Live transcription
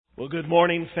Well, good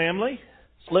morning, family.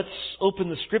 Let's open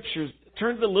the Scriptures.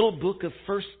 Turn to the little book of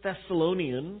 1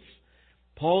 Thessalonians,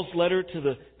 Paul's letter to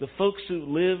the folks who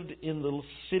lived in the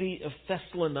city of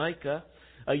Thessalonica,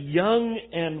 a young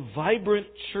and vibrant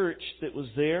church that was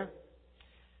there.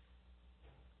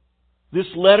 This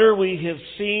letter we have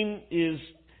seen is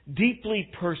deeply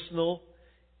personal,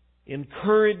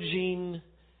 encouraging,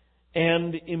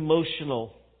 and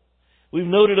emotional. We've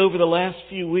noted over the last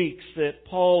few weeks that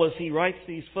Paul, as he writes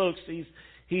these folks,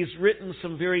 he's written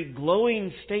some very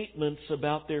glowing statements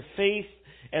about their faith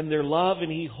and their love,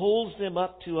 and he holds them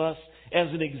up to us as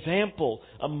an example,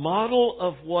 a model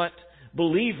of what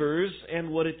believers and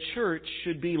what a church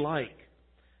should be like.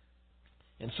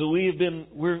 And so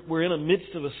we're in the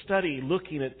midst of a study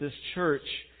looking at this church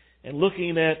and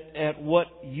looking at what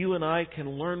you and I can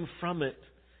learn from it,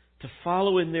 to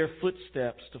follow in their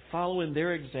footsteps, to follow in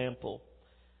their example.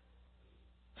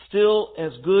 Still,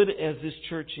 as good as this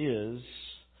church is,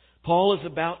 Paul is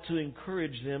about to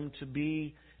encourage them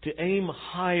to aim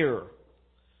higher.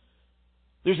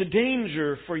 There's a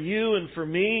danger for you and for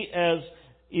me, as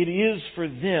it is for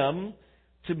them,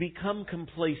 to become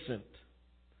complacent.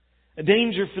 A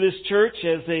danger for this church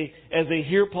as they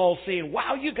hear Paul saying,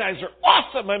 "Wow, you guys are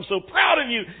awesome. I'm so proud of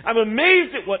you. I'm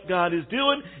amazed at what God is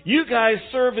doing. You guys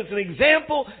serve as an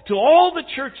example to all the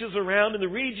churches around in the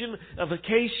region of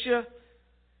Acacia,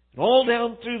 and all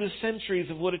down through the centuries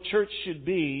of what a church should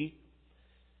be."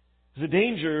 There's a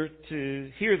danger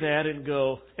to hear that and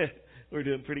go, "We're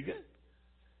doing pretty good."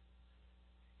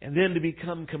 And then to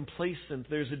become complacent.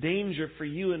 There's a danger for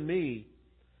you and me.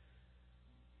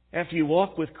 After you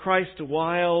walk with Christ a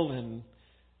while and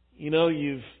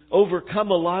you've overcome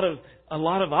a lot of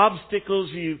obstacles,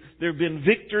 there have been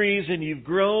victories and you've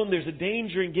grown, there's a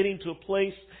danger in getting to a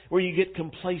place where you get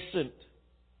complacent.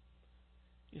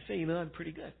 You say, I'm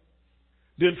pretty good.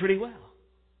 Doing pretty well.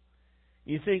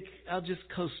 You think, I'll just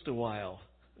coast a while.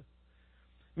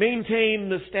 Maintain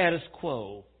the status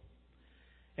quo.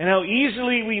 And how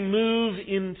easily we move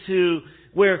into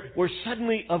where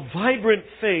suddenly a vibrant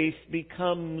faith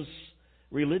becomes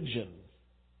religion.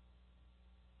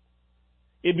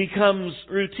 It becomes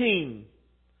routine.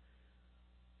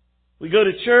 We go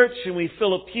to church and we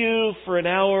fill a pew for an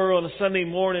hour on a Sunday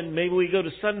morning. Maybe we go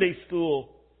to Sunday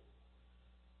school.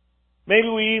 Maybe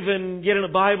we even get in a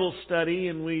Bible study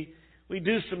and we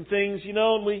do some things,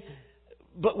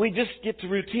 but we just get to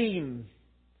routine.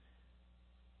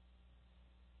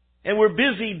 And we're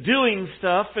busy doing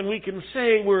stuff, and we can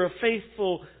say we're a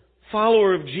faithful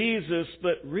follower of Jesus,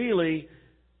 but really,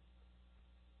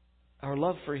 our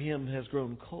love for Him has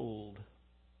grown cold.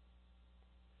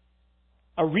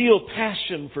 A real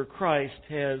passion for Christ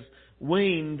has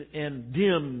waned and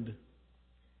dimmed.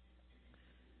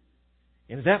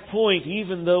 And at that point,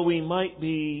 even though we might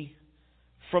be,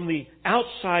 from the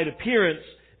outside appearance,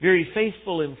 very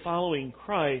faithful in following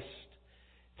Christ,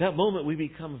 that moment we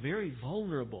become very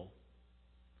vulnerable.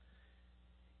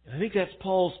 And I think that's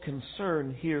Paul's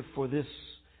concern here for this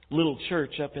little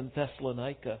church up in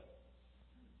Thessalonica.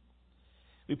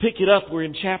 We pick it up, we're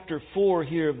in chapter 4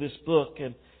 here of this book,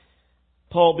 and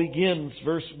Paul begins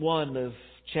verse 1 of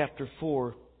chapter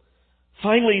 4.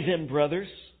 "Finally then, brothers,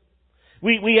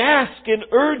 we ask and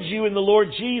urge you in the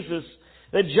Lord Jesus,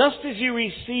 that just as you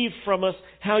received from us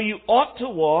how you ought to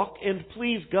walk and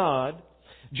please God,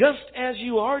 just as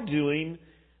you are doing,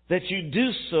 that you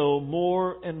do so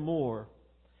more and more.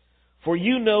 For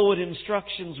you know what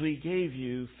instructions we gave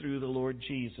you through the Lord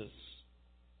Jesus."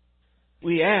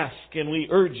 We ask and we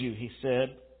urge you, he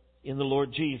said, in the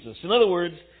Lord Jesus. In other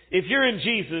words, if you're in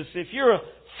Jesus, if you're a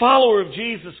follower of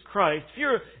Jesus Christ,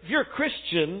 if you're a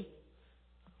Christian,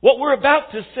 what we're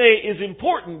about to say is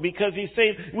important, because he's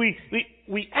saying,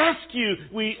 we ask you,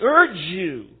 we urge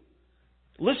you.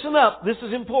 Listen up, this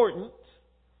is important.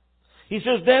 He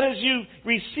says, that as you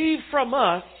receive from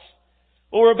us,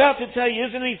 what we're about to tell you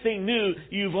isn't anything new.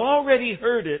 You've already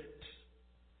heard it.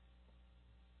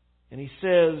 And he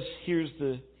says, here's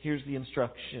the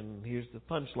instruction. Here's the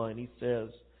punchline. He says,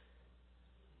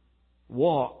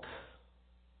 walk.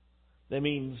 That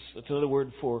means, it's another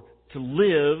word for to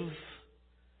live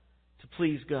to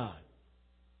please God.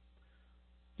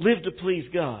 Live to please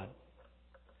God.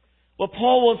 What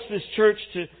Paul wants this church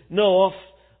to know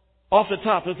off the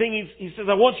top, the thing he says,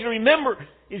 I want you to remember,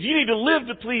 is you need to live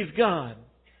to please God.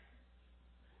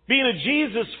 Being a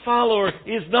Jesus follower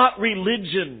is not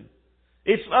religion.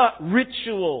 It's not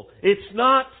ritual. It's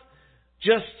not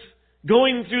just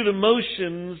going through the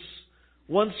motions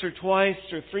once or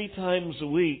twice or 3 times a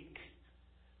week.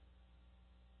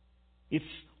 It's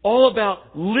all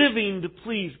about living to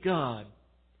please God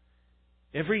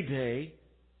every day,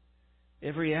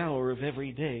 every hour of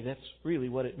every day. That's really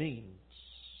what it means.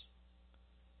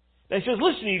 And he says,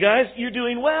 listen, you guys, you're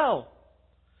doing well.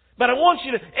 But I want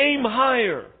you to aim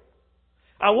higher.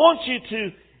 I want you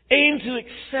to aim to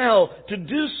excel, to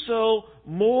do so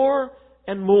more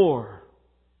and more.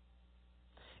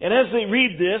 And as they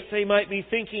read this, they might be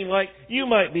thinking like you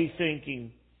might be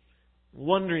thinking,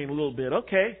 wondering a little bit,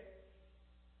 okay,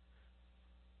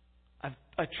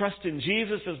 I trust in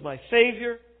Jesus as my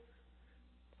Savior.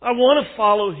 I want to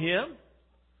follow Him.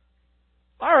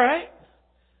 All right.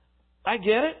 I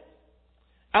get it.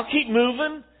 I'll keep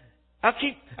moving. I'll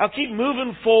keep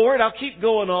moving forward. I'll keep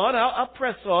going on. I'll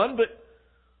press on. But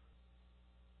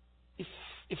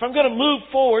if I'm going to move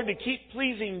forward to keep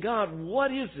pleasing God,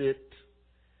 what is it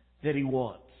that He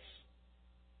wants?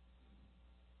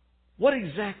 What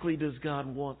exactly does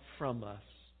God want from us?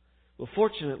 Well,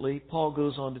 fortunately, Paul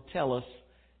goes on to tell us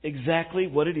exactly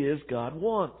what it is God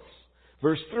wants.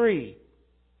 Verse 3.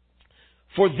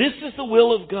 For this is the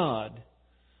will of God,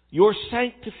 your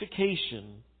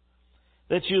sanctification,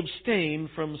 that you abstain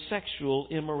from sexual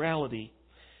immorality.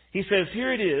 He says,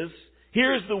 here it is.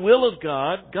 Here is the will of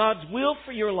God. God's will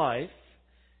for your life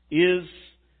is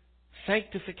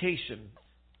sanctification.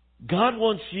 God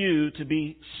wants you to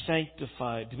be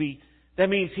sanctified. That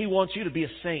means He wants you to be a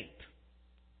saint.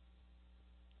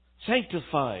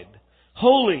 Sanctified.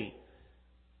 Holy.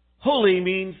 Holy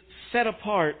means set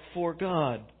apart for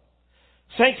God.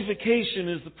 Sanctification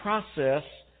is the process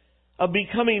of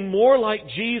becoming more like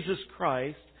Jesus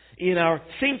Christ in our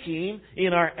thinking,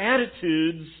 in our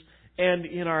attitudes, and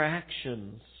in our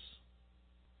actions.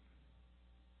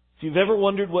 If you've ever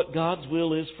wondered what God's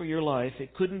will is for your life,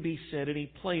 it couldn't be said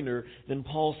any plainer than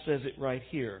Paul says it right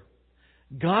here.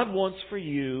 God wants for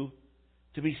you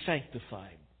to be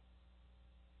sanctified.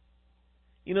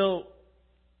 You know,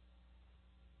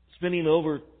 spending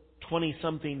over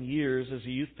 20-something years as a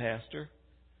youth pastor,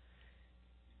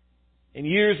 and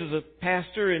years as a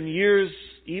pastor, and years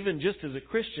even just as a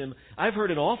Christian, I've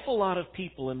heard an awful lot of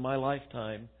people in my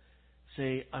lifetime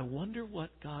say, I wonder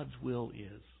what God's will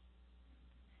is.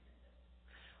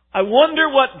 I wonder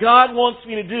what God wants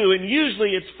me to do. And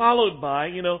usually it's followed by,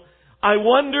 I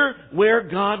wonder where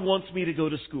God wants me to go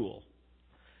to school.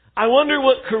 I wonder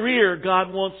what career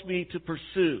God wants me to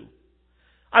pursue.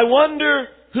 I wonder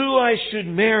who I should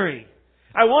marry.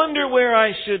 I wonder where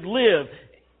I should live.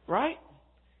 Right?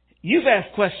 You've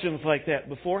asked questions like that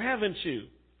before, haven't you?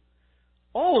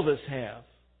 All of us have.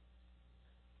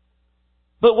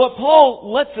 But what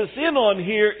Paul lets us in on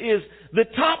here is the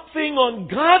top thing on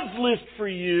God's list for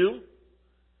you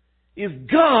is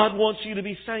God wants you to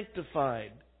be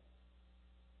sanctified.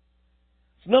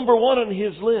 It's number one on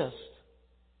His list.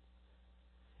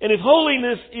 And if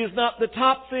holiness is not the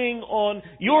top thing on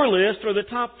your list or the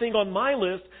top thing on my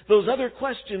list, those other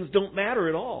questions don't matter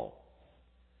at all.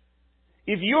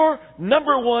 If your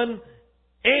number one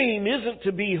aim isn't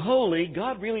to be holy,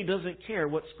 God really doesn't care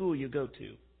what school you go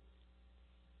to.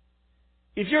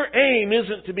 If your aim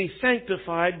isn't to be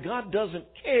sanctified, God doesn't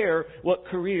care what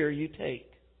career you take.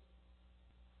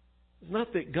 It's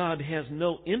not that God has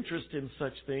no interest in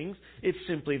such things. It's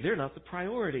simply they're not the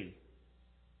priority.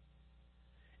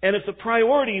 And if the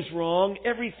priority is wrong,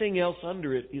 everything else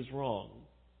under it is wrong.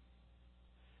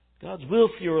 God's will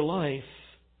for your life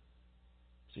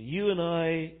is that you and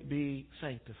I be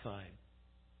sanctified.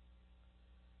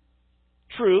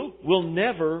 True, we'll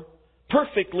never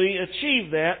perfectly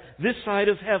achieve that this side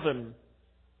of heaven.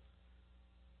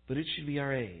 But it should be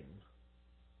our aim.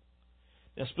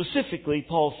 Now specifically,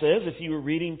 Paul says, if you were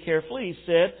reading carefully, he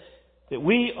said that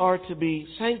we are to be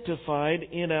sanctified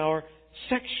in our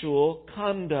sexual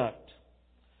conduct.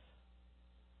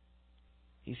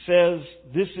 He says,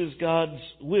 this is God's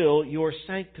will, your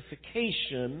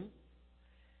sanctification.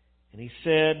 And he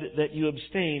said that you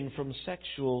abstain from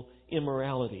sexual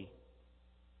immorality.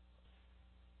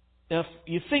 Now, if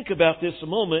you think about this a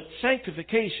moment,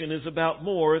 sanctification is about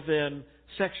more than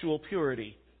sexual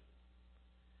purity.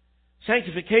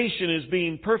 Sanctification is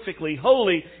being perfectly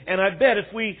holy, and I bet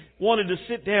if we wanted to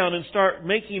sit down and start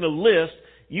making a list,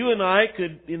 you and I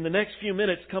could, in the next few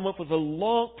minutes, come up with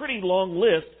a pretty long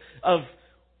list of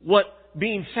what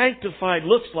being sanctified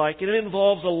looks like. And it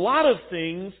involves a lot of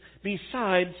things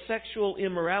besides sexual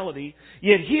immorality.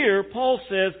 Yet here, Paul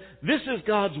says, this is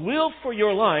God's will for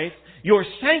your life, your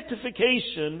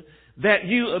sanctification, that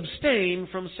you abstain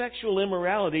from sexual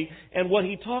immorality. And what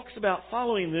he talks about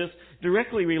following this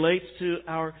directly relates to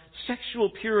our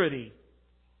sexual purity.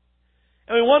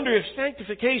 And we wonder if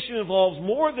sanctification involves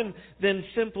more than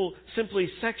simply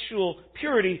sexual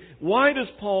purity. Why does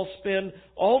Paul spend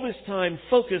all this time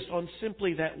focused on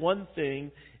simply that one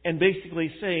thing and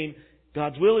basically saying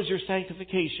God's will is your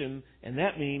sanctification, and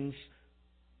that means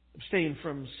abstain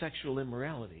from sexual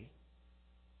immorality.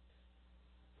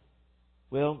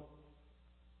 Well,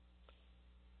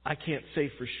 I can't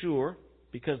say for sure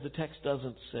because the text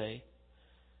doesn't say.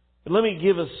 But let me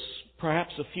give us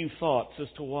perhaps a few thoughts as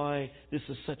to why this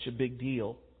is such a big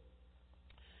deal.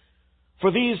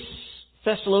 For these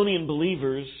Thessalonian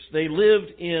believers, they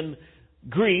lived in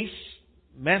Greece,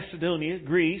 Macedonia,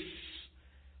 Greece,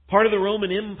 part of the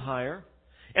Roman Empire.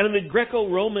 And in the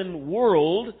Greco-Roman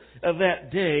world of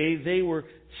that day, they were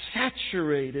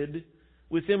saturated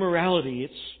with immorality.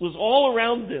 It was all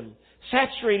around them,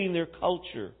 saturating their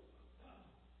culture.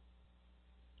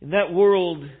 In that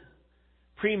world,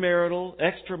 premarital,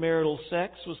 extramarital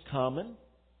sex was common.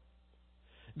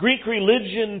 Greek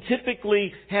religion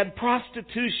typically had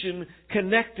prostitution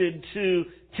connected to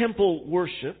temple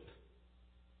worship.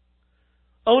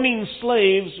 Owning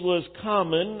slaves was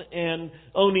common, and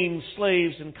owning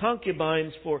slaves and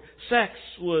concubines for sex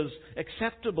was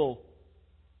acceptable.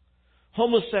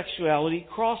 Homosexuality,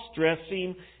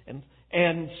 cross-dressing,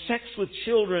 and sex with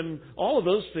children, all of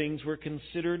those things were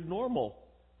considered normal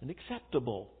and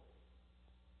acceptable.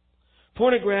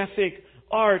 Pornographic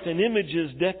art and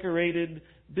images decorated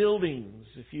buildings.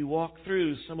 If you walk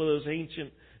through some of those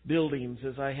ancient buildings,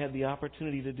 as I had the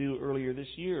opportunity to do earlier this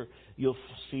year, you'll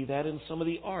see that in some of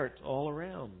the art all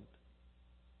around.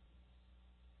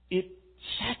 It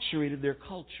saturated their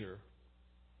culture.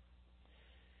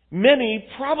 Many,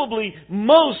 probably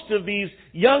most of these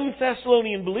young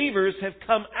Thessalonian believers have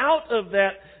come out of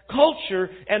that culture,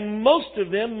 and most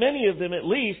of them, many of them at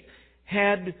least,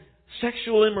 had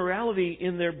sexual immorality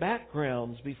in their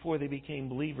backgrounds before they became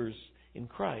believers in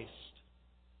Christ.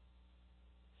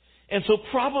 And so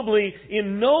probably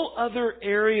in no other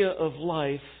area of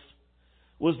life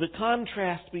was the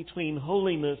contrast between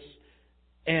holiness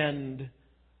and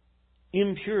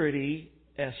impurity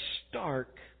as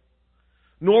stark,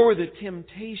 nor were the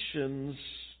temptations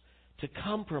to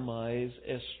compromise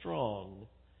as strong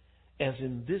as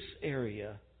in this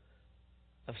area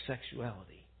of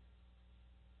sexuality.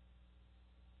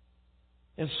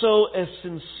 And so, as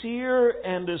sincere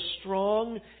and as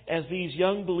strong as these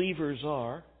young believers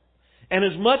are, and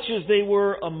as much as they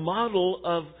were a model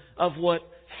of what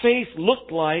faith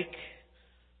looked like,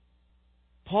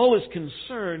 Paul is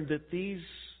concerned that these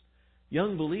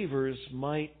young believers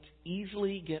might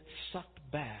easily get sucked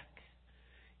back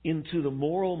into the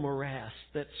moral morass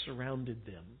that surrounded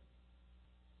them.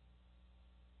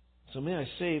 So may I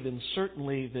say then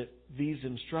certainly that these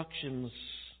instructions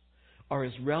are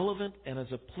as relevant and as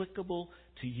applicable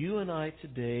to you and I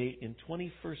today in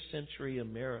 21st century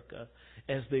America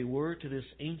as they were to this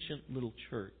ancient little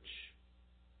church.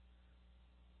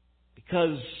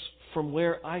 Because from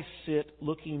where I sit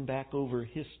looking back over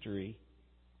history,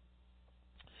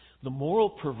 the moral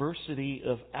perversity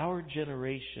of our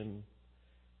generation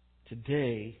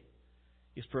today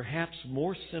is perhaps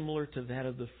more similar to that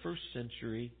of the first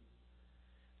century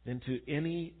than to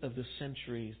any of the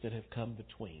centuries that have come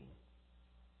between.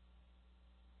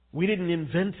 We didn't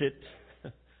invent it,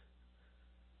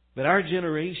 but our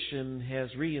generation has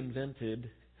reinvented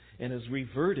and has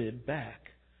reverted back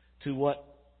to what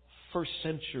first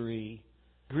century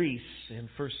Greece and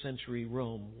first century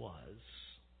Rome was.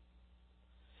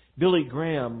 Billy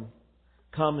Graham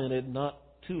commented not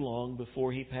too long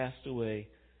before he passed away.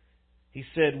 He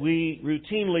said, "We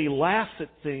routinely laugh at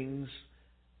things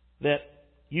that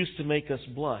used to make us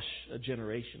blush a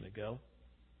generation ago."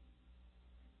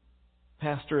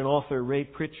 Pastor and author Ray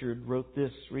Pritchard wrote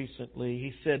this recently.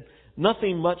 He said,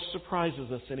 "Nothing much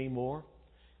surprises us anymore.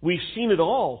 We've seen it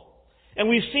all. And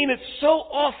we've seen it so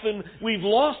often we've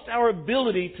lost our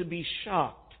ability to be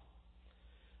shocked.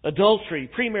 Adultery,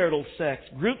 premarital sex,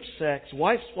 group sex,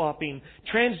 wife swapping,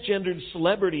 transgendered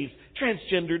celebrities,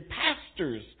 transgendered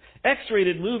pastors,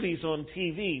 X-rated movies on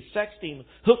TV, sexting,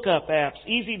 hookup apps,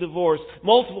 easy divorce,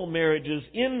 multiple marriages,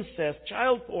 incest,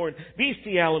 child porn,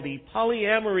 bestiality,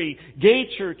 polyamory, gay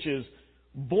churches,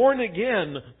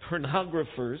 born-again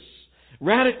pornographers,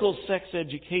 radical sex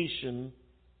education."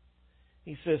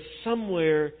 He says,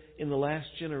 somewhere in the last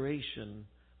generation,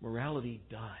 morality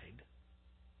died.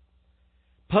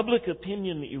 Public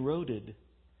opinion eroded,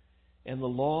 and the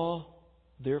law,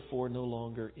 therefore, no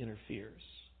longer interferes.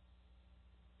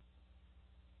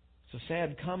 It's a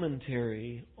sad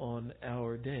commentary on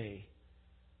our day,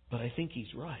 but I think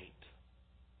he's right.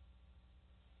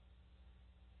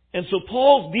 And so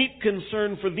Paul's deep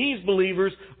concern for these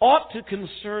believers ought to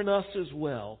concern us as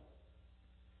well.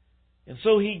 And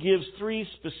so he gives 3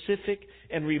 specific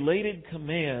and related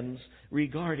commands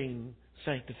regarding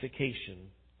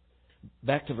sanctification.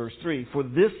 Back to verse 3. For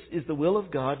this is the will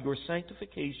of God, your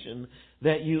sanctification,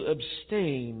 that you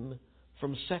abstain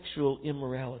from sexual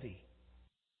immorality.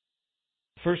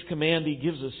 First command He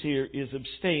gives us here is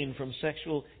abstain from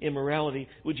sexual immorality.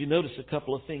 Would you notice a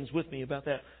couple of things with me about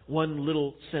that one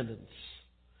little sentence?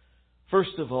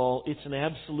 First of all, it's an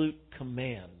absolute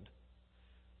command.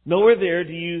 Nowhere there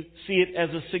do you see it as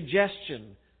a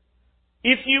suggestion.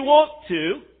 If you want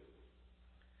to,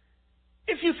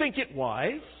 if you think it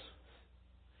wise,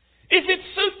 if it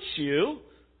suits you.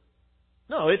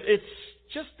 No, it's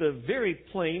just a very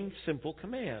plain, simple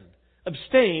command.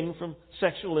 Abstain from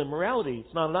sexual immorality.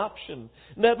 It's not an option.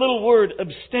 And that little word,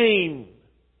 abstain,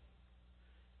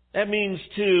 that means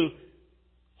to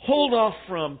hold off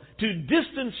from, to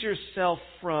distance yourself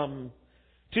from,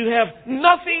 to have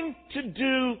nothing to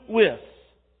do with.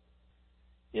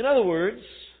 In other words,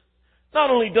 not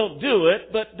only don't do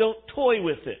it, but don't toy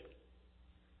with it.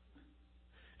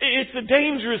 It's a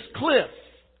dangerous cliff.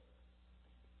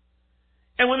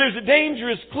 And when there's a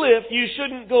dangerous cliff, you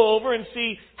shouldn't go over and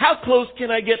see how close can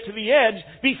I get to the edge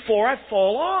before I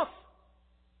fall off.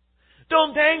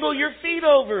 Don't dangle your feet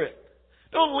over it.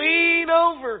 Don't lean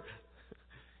over.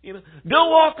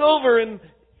 Don't walk over and,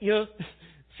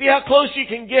 see how close you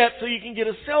can get so you can get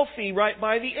a selfie right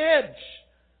by the edge.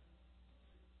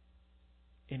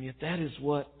 And yet that is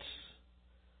what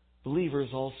believers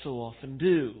also often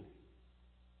do.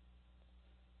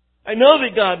 I know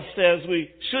that God says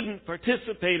we shouldn't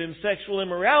participate in sexual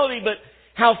immorality, but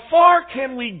how far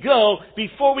can we go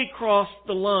before we cross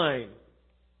the line?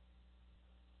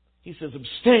 He says,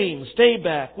 abstain, stay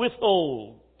back,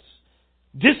 withhold,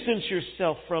 distance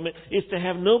yourself from it. It's to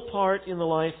have no part in the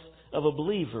life of a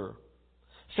believer.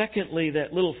 Secondly,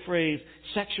 that little phrase,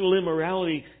 sexual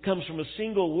immorality, comes from a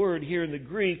single word here in the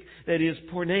Greek that is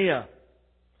porneia.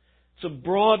 It's a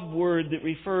broad word that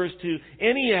refers to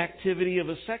any activity of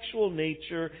a sexual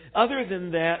nature other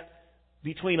than that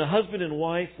between a husband and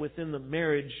wife within the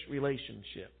marriage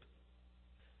relationship.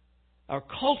 Our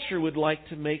culture would like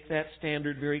to make that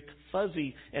standard very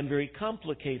fuzzy and very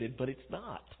complicated, but it's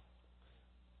not.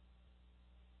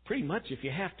 Pretty much if you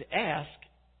have to ask,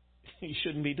 you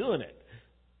shouldn't be doing it.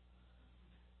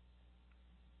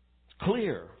 It's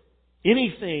clear.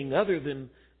 Anything other than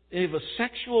of a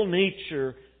sexual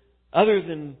nature other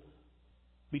than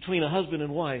between a husband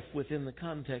and wife within the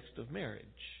context of marriage.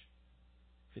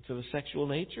 If it's of a sexual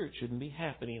nature, it shouldn't be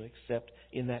happening except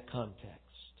in that context.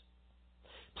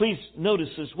 Please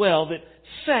notice as well that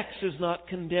sex is not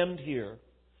condemned here,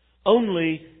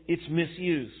 only its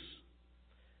misuse.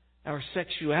 Our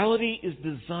sexuality is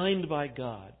designed by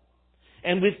God.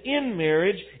 And within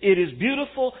marriage, it is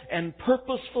beautiful and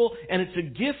purposeful, and it's a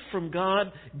gift from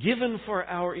God given for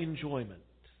our enjoyment.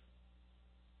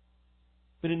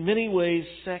 But in many ways,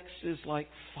 sex is like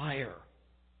fire.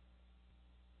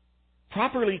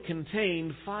 Properly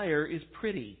contained, fire is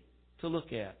pretty to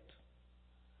look at.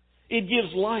 It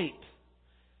gives light.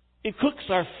 It cooks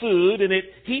our food and it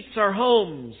heats our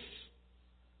homes.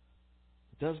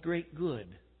 It does great good.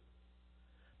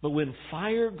 But when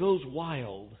fire goes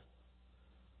wild,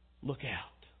 look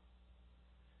out.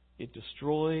 It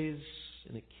destroys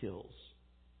and it kills.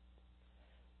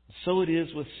 So it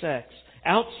is with sex.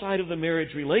 Outside of the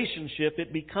marriage relationship,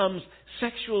 it becomes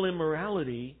sexual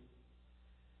immorality,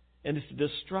 and it's a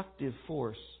destructive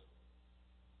force.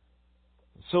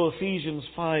 So Ephesians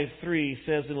 5:3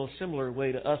 says in a similar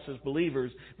way to us as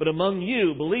believers, but among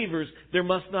you, believers, there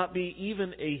must not be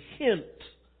even a hint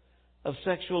of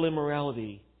sexual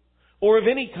immorality, or of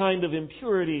any kind of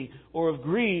impurity or of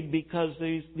greed, because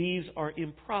these are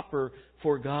improper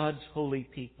for God's holy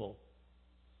people.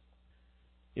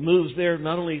 It moves there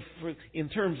not only in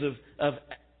terms of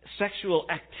sexual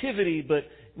activity, but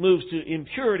moves to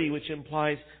impurity, which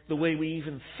implies the way we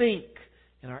even think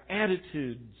and our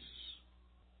attitudes.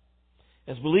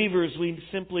 As believers, we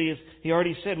simply, as he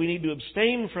already said, we need to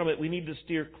abstain from it. We need to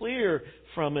steer clear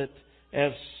from it.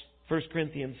 As 1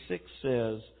 Corinthians 6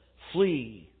 says,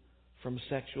 flee from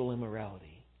sexual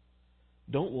immorality.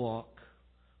 Don't walk,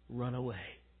 run away.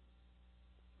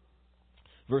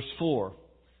 Verse 4.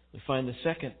 We find the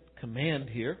second command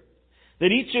here, that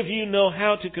each of you know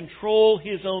how to control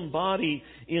his own body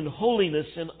in holiness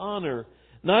and honor,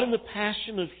 not in the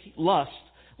passion of lust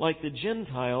like the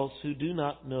Gentiles who do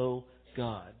not know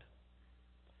God.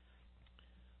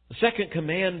 The second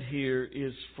command here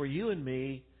is for you and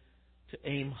me to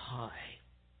aim high.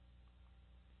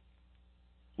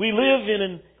 We live in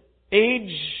an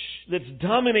age that's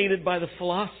dominated by the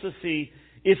philosophy,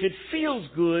 if it feels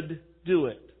good, do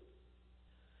it.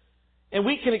 And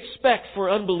we can expect for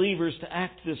unbelievers to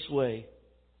act this way.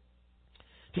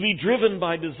 to be driven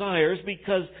by desires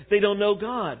because they don't know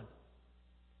God.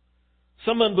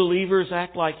 Some unbelievers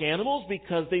act like animals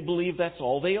because they believe that's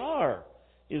all they are,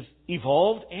 is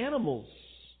evolved animals.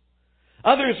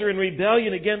 Others are in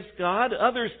rebellion against God.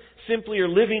 Others simply are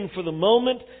living for the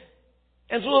moment.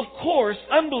 And so, of course,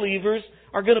 unbelievers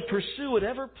are going to pursue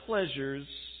whatever pleasures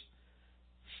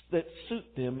that suit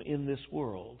them in this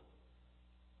world.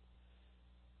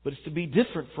 But it's to be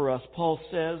different for us. Paul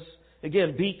says,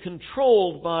 again, be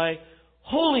controlled by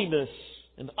holiness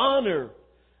and honor,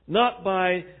 not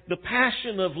by the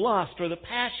passion of lust or the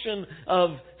passion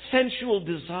of sensual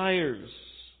desires.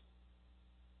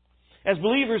 As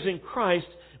believers in Christ,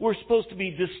 we're supposed to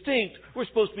be distinct. We're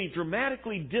supposed to be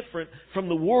dramatically different from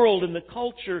the world and the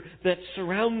culture that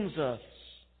surrounds us.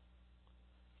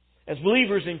 As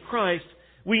believers in Christ,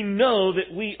 we know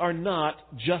that we are not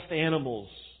just animals.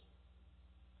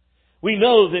 We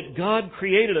know that God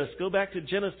created us. Go back to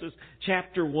Genesis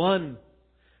chapter 1.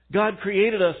 God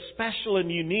created us special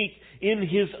and unique in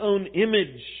His own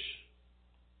image.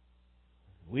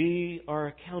 We are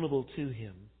accountable to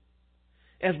Him.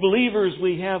 As believers,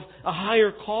 we have a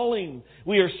higher calling.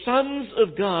 We are sons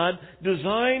of God,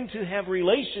 designed to have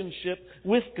relationship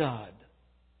with God.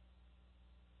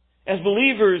 As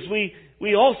believers,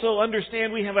 we also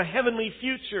understand we have a heavenly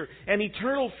future, an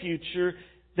eternal future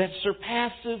that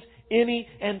surpasses any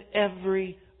and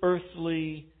every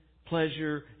earthly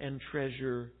pleasure and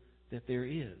treasure that there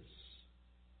is.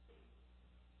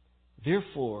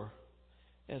 Therefore,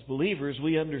 as believers,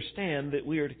 we understand that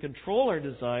we are to control our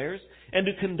desires and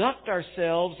to conduct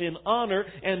ourselves in honor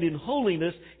and in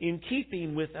holiness in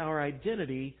keeping with our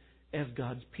identity as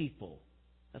God's people.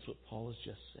 That's what Paul has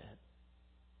just said.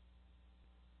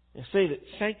 I say that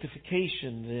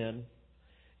sanctification, then,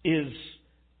 is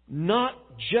not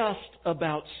just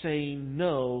about saying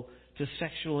no to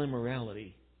sexual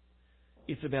immorality.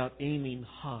 It's about aiming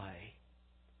high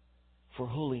for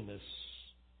holiness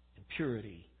and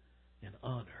purity and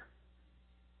honor.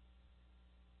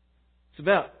 It's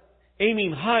about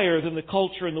aiming higher than the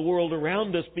culture and the world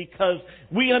around us because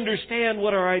we understand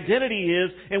what our identity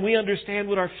is and we understand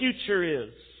what our future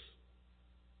is.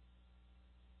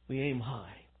 We aim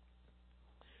high.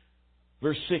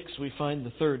 Verse 6, we find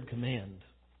the third command.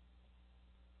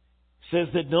 It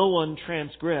says that no one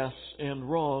transgress and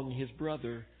wrong his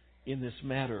brother in this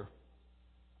matter.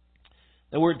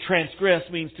 The word transgress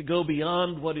means to go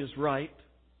beyond what is right.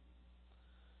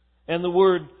 And the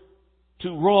word to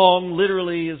wrong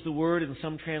literally is the word, in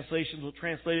some translations will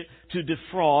translate it, to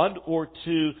defraud or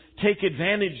to take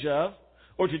advantage of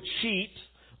or to cheat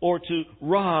or to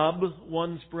rob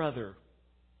one's brother.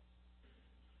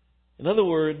 In other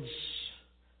words,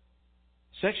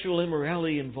 sexual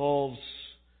immorality involves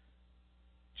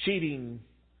cheating.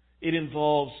 It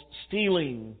involves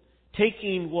stealing,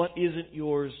 taking what isn't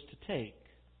yours to take.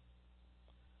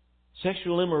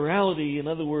 Sexual immorality, in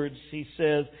other words, he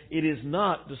says, it is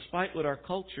not, despite what our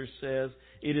culture says,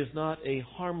 it is not a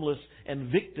harmless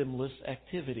and victimless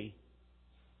activity.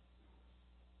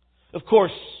 Of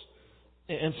course,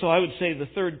 and so I would say the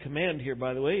third command here,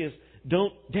 by the way, is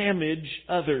don't damage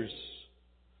others.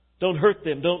 Don't hurt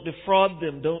them. Don't defraud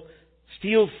them. Don't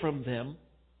steal from them.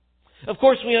 Of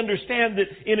course, we understand that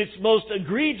in its most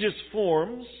egregious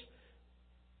forms,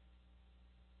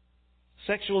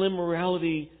 sexual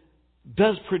immorality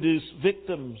does produce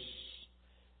victims.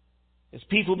 As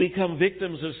people become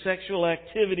victims of sexual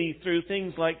activity through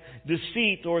things like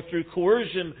deceit or through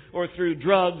coercion or through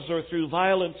drugs or through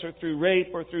violence or through rape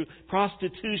or through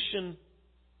prostitution.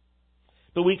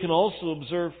 But we can also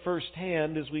observe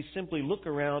firsthand as we simply look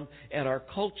around at our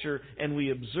culture and we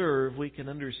observe, we can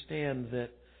understand that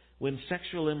when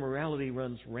sexual immorality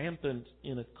runs rampant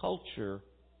in a culture,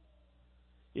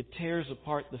 it tears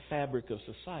apart the fabric of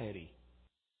society.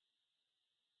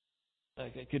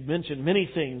 I could mention many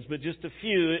things, but just a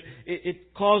few.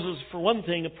 It causes, for one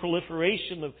thing, a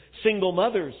proliferation of single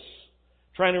mothers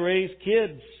trying to raise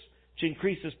kids, which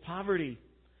increases poverty.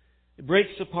 It breaks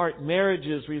apart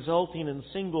marriages, resulting in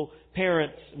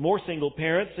more single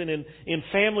parents, and in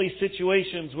family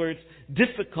situations where it's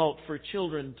difficult for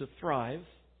children to thrive.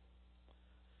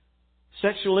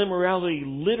 Sexual immorality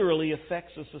literally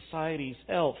affects a society's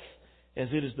health, as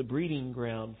it is the breeding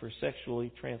ground for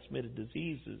sexually transmitted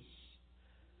diseases.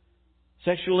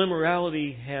 Sexual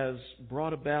immorality has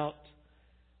brought about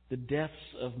the deaths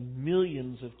of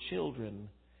millions of children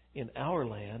in our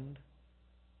land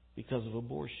because of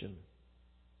abortion.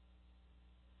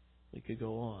 We could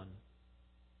go on.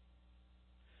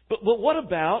 But what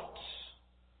about,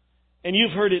 and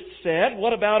you've heard it said,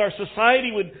 what about our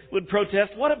society would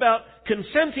protest, what about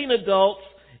consenting adults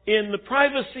in the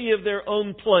privacy of their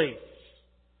own place.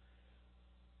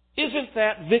 Isn't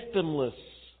that victimless?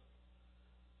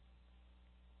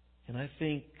 And I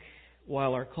think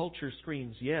while our culture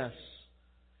screams yes,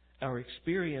 our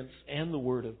experience and the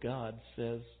Word of God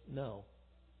says no.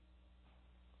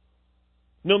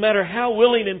 No matter how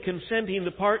willing and consenting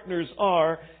the partners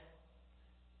are,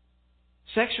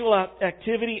 sexual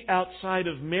activity outside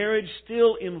of marriage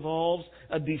still involves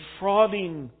a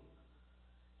defrauding,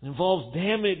 involves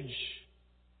damage.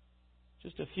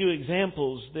 Just a few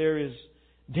examples. There is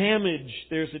damage,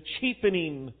 there's a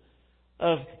cheapening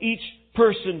of each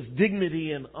person's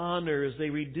dignity and honor as they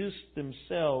reduce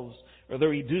themselves, or they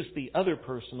reduce the other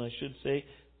person, I should say,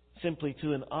 simply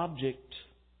to an object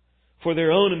for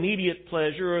their own immediate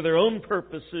pleasure or their own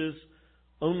purposes,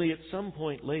 only at some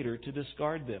point later to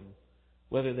discard them,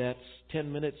 whether that's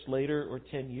 10 minutes later or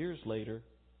 10 years later.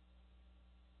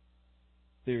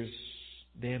 There's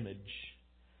damage.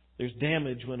 There's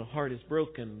damage when a heart is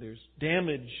broken. There's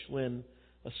damage when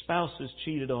a spouse is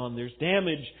cheated on. There's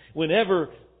damage whenever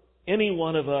any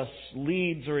one of us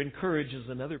leads or encourages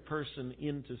another person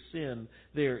into sin.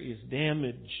 There is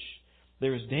damage.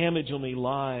 There is damage when we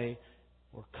lie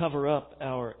or cover up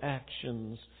our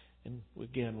actions. And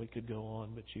again, we could go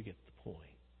on, but you get the point.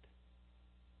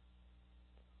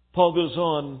 Paul goes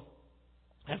on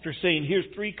after saying, here's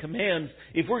 3 commands.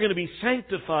 If we're going to be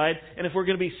sanctified, and if we're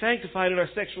going to be sanctified in our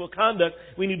sexual conduct,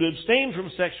 we need to abstain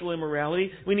from sexual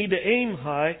immorality. We need to aim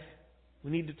high.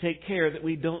 We need to take care that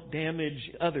we don't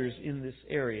damage others in this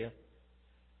area.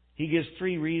 He gives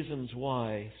 3 reasons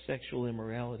why sexual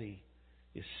immorality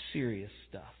is serious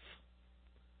stuff.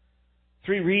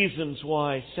 3 reasons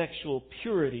why sexual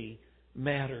purity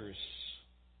matters.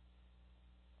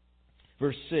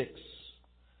 Verse 6.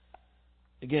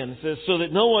 Again, it says, so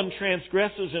that no one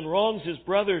transgresses and wrongs his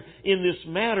brother in this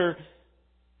matter,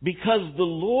 because the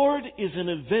Lord is an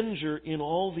avenger in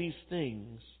all these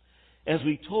things, as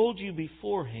we told you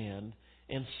beforehand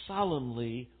and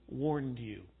solemnly warned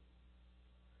you.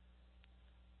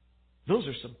 Those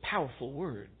are some powerful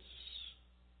words.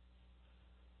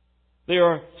 There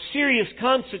are serious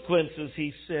consequences,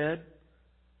 he said,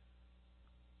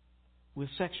 with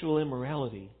sexual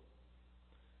immorality.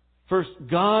 First,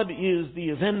 God is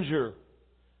the avenger.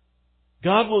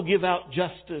 God will give out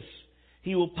justice.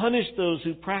 He will punish those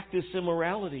who practice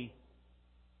immorality.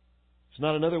 There's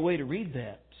not another way to read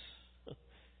that.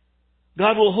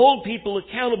 God will hold people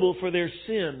accountable for their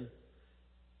sin,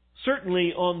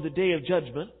 certainly on the day of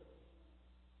judgment.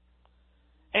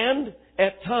 And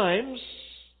at times,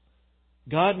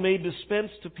 God may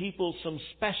dispense to people some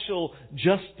special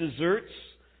just desserts,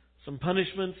 some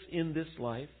punishments in this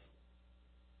life.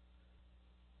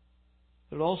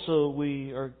 But also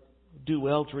we do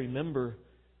well to remember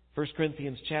 1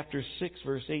 Corinthians chapter 6,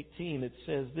 verse 18. It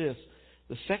says this,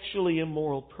 the sexually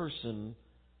immoral person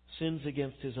sins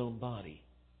against his own body.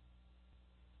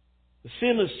 The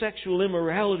sin of sexual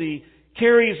immorality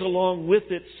carries along with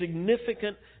it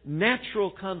significant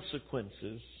natural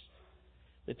consequences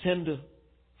that tend to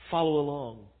follow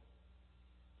along.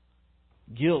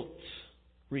 Guilt,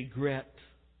 regret,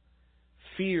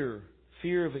 fear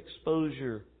of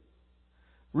exposure,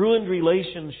 ruined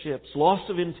relationships, loss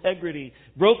of integrity,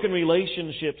 broken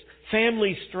relationships,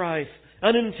 family strife,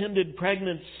 unintended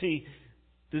pregnancy,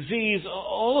 disease.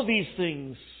 All of these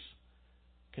things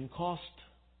can cost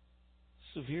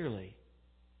severely.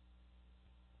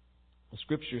 The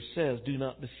Scripture says, do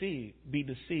not be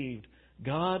deceived.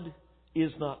 God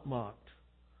is not mocked.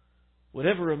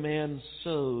 Whatever a man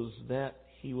sows, that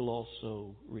he will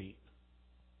also reap.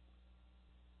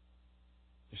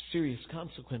 There's serious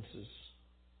consequences.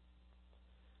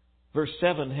 Verse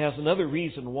 7 has another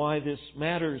reason why this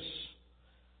matters.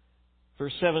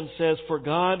 Verse 7 says, for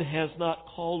God has not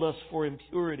called us for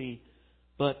impurity,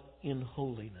 but in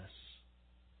holiness.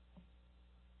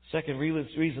 Second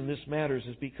reason this matters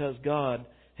is because God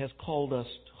has called us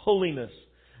to holiness.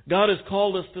 God has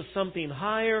called us to something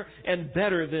higher and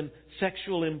better than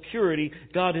sexual impurity.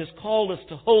 God has called us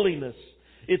to holiness.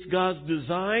 It's God's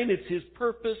design. It's His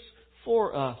purpose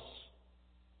for us.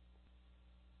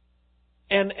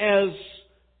 And as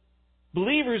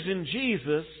believers in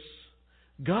Jesus,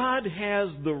 God has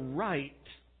the right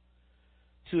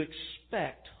to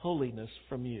expect holiness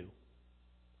from you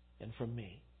and from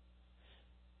me.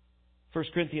 1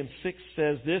 Corinthians 6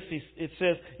 says this. It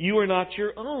says, you are not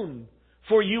your own,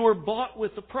 for you were bought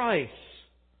with a price.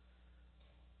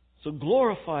 So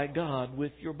glorify God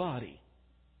with your body.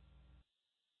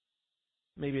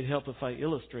 Maybe it'd help if I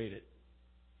illustrate it.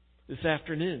 This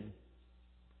afternoon,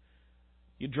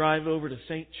 you drive over to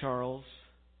St. Charles,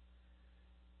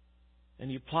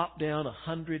 and you plop down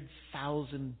 $100,000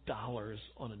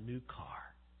 on a new car.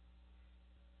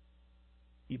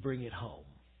 You bring it home.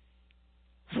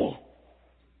 Whoa!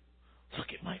 Look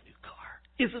at my new car.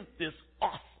 Isn't this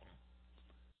awesome?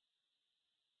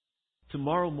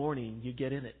 Tomorrow morning, you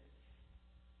get in it.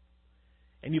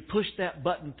 And you push that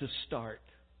button to start.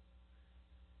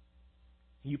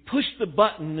 You push the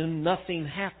button and nothing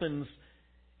happens.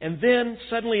 And then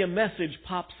suddenly a message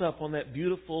pops up on that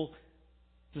beautiful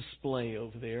display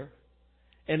over there.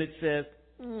 And it says,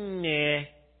 nah,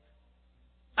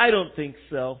 I don't think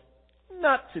so.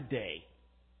 Not today.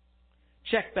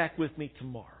 Check back with me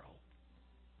tomorrow.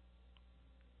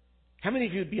 How many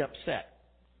of you would be upset?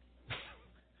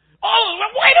 Oh,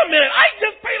 wait a minute! I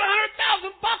just paid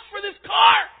 $100,000 for this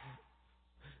car.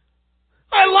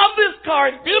 I love this car.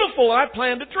 It's beautiful. I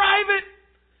plan to drive it.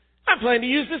 I plan to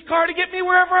use this car to get me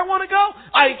wherever I want to go.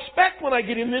 I expect when I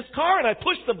get in this car and I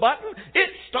push the button, it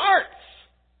starts.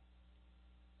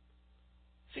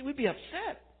 See, we'd be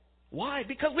upset. Why?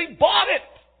 Because we bought it.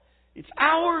 It's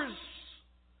ours.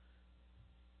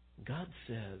 God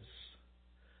says,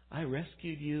 I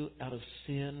rescued you out of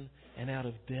sin and out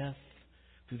of death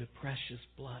through the precious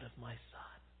blood of my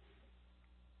Son.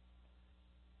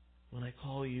 When I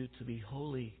call you to be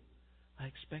holy, I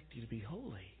expect you to be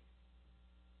holy.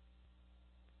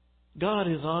 God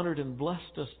has honored and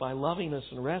blessed us by loving us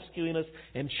and rescuing us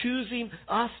and choosing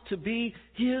us to be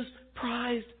His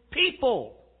prized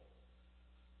people.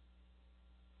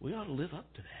 We ought to live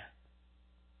up to that.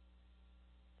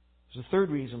 There's a third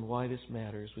reason why this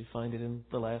matters. We find it in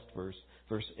the last verse,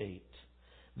 verse 8.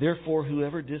 Therefore,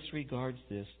 whoever disregards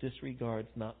this disregards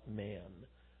not man,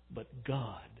 but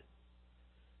God,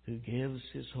 who gives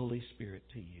His Holy Spirit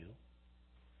to you.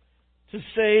 To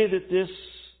say that this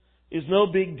is no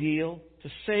big deal, to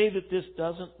say that this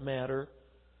doesn't matter,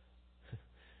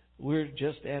 we're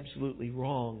just absolutely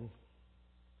wrong.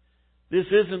 This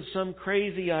isn't some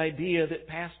crazy idea that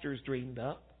pastors dreamed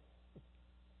up.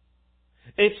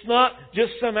 It's not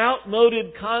just some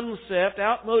outmoded concept,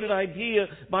 outmoded idea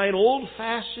by an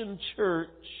old-fashioned church.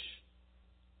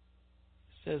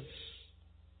 It says,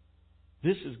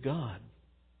 this is God.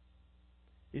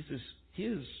 This is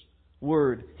His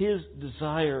Word, His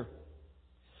desire.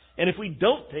 And if we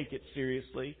don't take it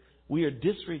seriously, we are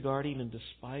disregarding and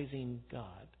despising God.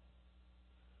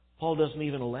 Paul doesn't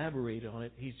even elaborate on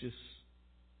it. He's just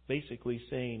basically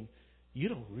saying, you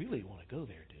don't really want to go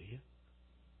there, do you?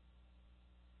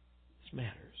 This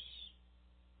matters.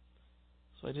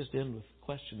 So I just end with a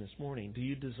question this morning. Do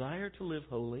you desire to live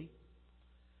holy?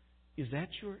 Is that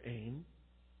your aim?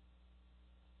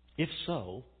 If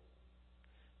so,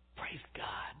 praise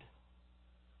God.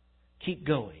 Keep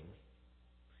going.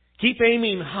 Keep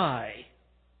aiming high.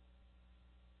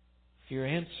 If your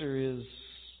answer is,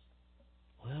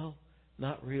 well,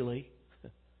 not really,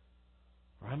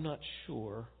 or I'm not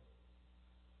sure,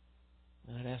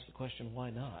 then I'd ask the question, why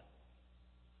not?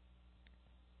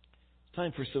 It's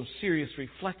time for some serious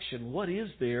reflection. What is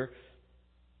there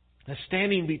that's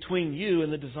standing between you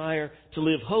and the desire to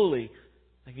live holy?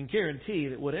 I can guarantee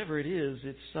that whatever it is,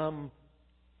 it's some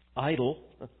idol,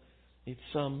 it's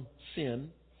some sin.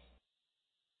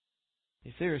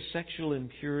 If there is sexual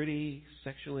impurity,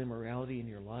 sexual immorality in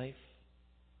your life,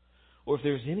 or if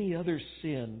there's any other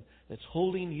sin that's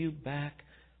holding you back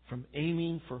from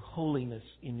aiming for holiness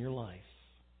in your life,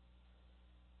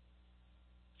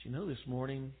 but you know this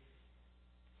morning,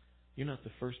 you're not the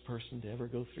first person to ever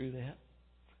go through that.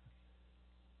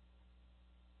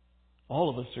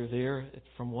 All of us are there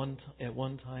at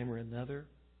one time or another.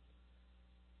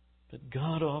 But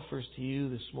God offers to you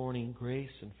this morning grace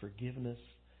and forgiveness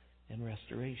and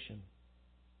restoration.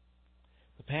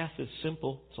 The path is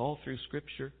simple. It's all through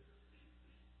Scripture.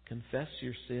 Confess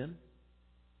your sin.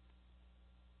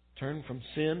 Turn from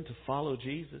sin to follow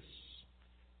Jesus.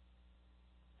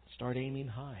 Start aiming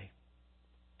high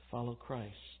to follow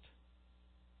Christ.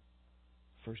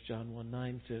 1 John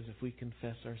 1:9 says, if we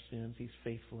confess our sins, He's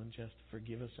faithful and just to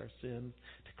forgive us our sins,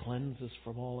 to cleanse us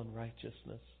from all unrighteousness,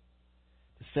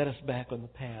 to set us back on the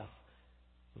path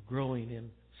of growing in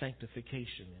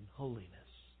sanctification and holiness.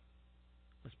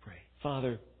 Let's pray.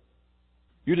 Father,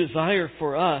 your desire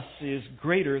for us is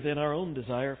greater than our own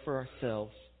desire for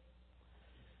ourselves.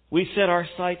 We set our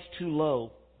sights too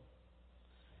low.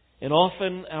 And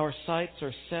often our sights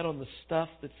are set on the stuff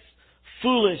that's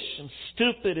foolish and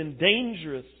stupid and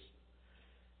dangerous.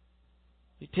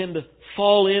 We tend to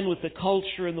fall in with the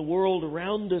culture and the world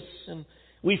around us, and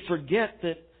we forget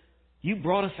that you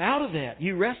brought us out of that.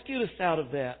 You rescued us out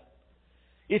of that.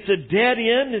 It's a dead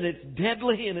end, and it's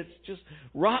deadly, and it's just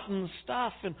rotten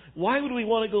stuff. And why would we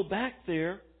want to go back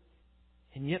there?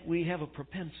 And yet we have a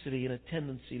propensity and a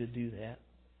tendency to do that.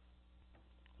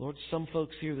 Lord, some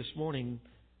folks here this morning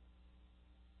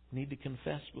need to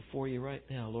confess before you right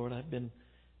now. Lord, I've been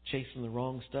chasing the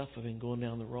wrong stuff. I've been going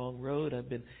down the wrong road. I've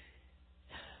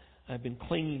been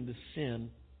clinging to sin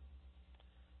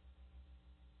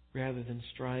rather than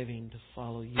striving to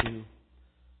follow you,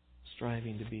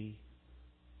 striving to be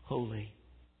holy.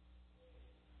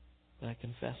 And I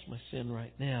confess my sin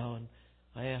right now, and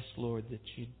I ask, Lord, that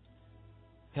you'd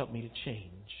help me to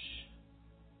change.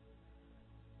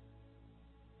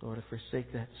 Lord, to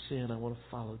forsake that sin, I want to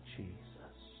follow Jesus.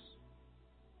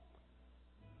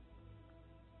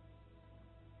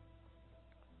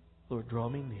 Lord, draw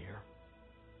me near.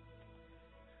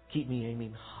 Keep me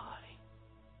aiming high.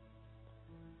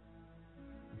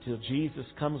 Until Jesus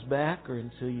comes back or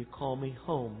until you call me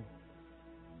home.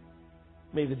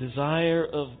 May the desire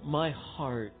of my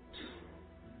heart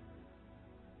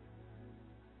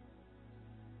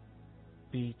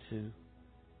be to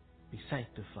be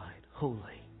sanctified, holy,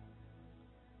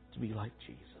 to be like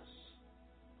Jesus.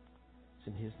 It's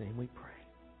in His name we pray.